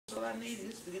I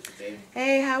needed to get the baby.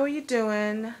 Hey, how are you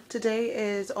doing? Today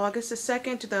is August the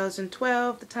 2nd,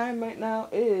 2012. The time right now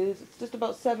is just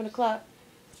about 7 o'clock.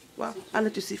 Well, I'll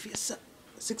let you see for yourself.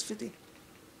 6:50.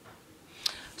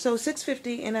 So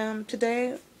 6:50, and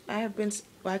today I have been,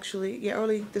 well, actually, yeah,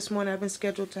 early this morning I've been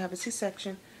scheduled to have a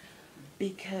C-section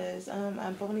because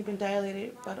I've only been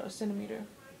dilated about a centimeter.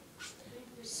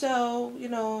 So, you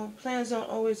know, plans don't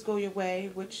always go your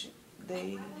way, which that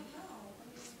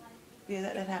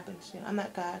happens. You know, I'm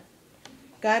not God.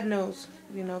 God knows,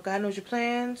 you know, God knows your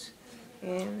plans,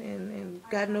 and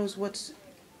God knows what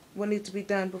needs to be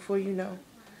done before you know.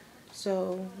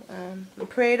 So I'm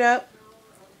prayed up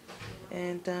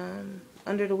and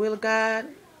under the will of God,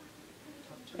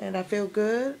 and I feel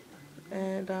good,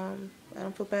 and I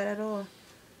don't feel bad at all.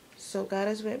 So God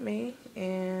is with me,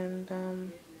 and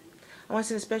I want to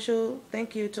send a special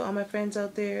thank you to all my friends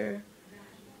out there,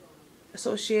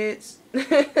 associates,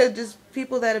 just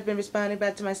people that have been responding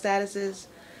back to my statuses,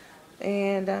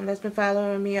 and that's been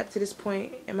following me up to this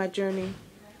point in my journey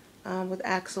with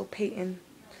Axel Payton.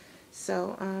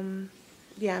 So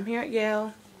yeah, I'm here at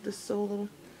Yale, this so little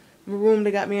room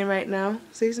they got me in right now.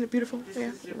 See, isn't it beautiful?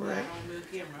 Yeah. Right.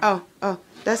 Oh,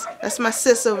 that's my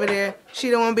sis over there. She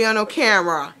don't want to be on no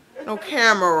camera. No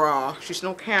camera. She's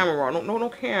no camera. No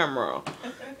camera.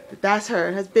 But that's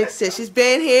her. That's big sis. She's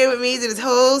been here with me through this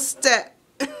whole step.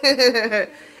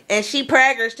 And she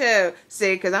preggers too.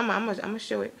 See, because I'm gonna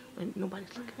show it when nobody's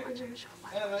looking. Look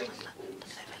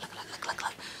at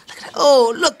that.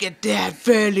 Oh, look at that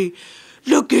belly.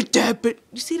 Look at that. But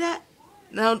you see that?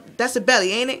 Now that's a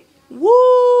belly, ain't it?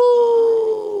 Woo!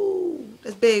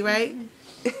 That's big, right?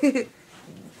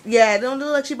 Yeah, don't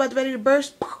look like she about to ready to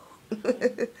burst.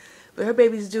 But her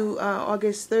baby's due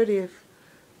August 30th.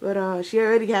 But she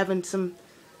already having some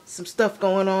stuff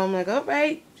going on. I'm like, all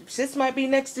right, sis might be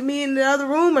next to me in the other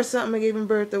room or something, giving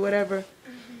birth or whatever.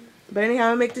 But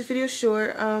anyhow, I'll make this video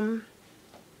short. I'm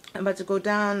about to go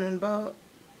down in about,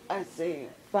 I'd say,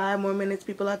 5 more minutes.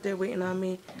 People out there waiting on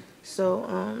me.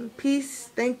 So peace,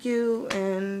 thank you,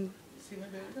 and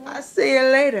I'll see you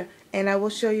later. And I will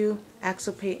show you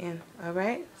Axel Payton. All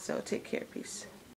right? So take care. Peace.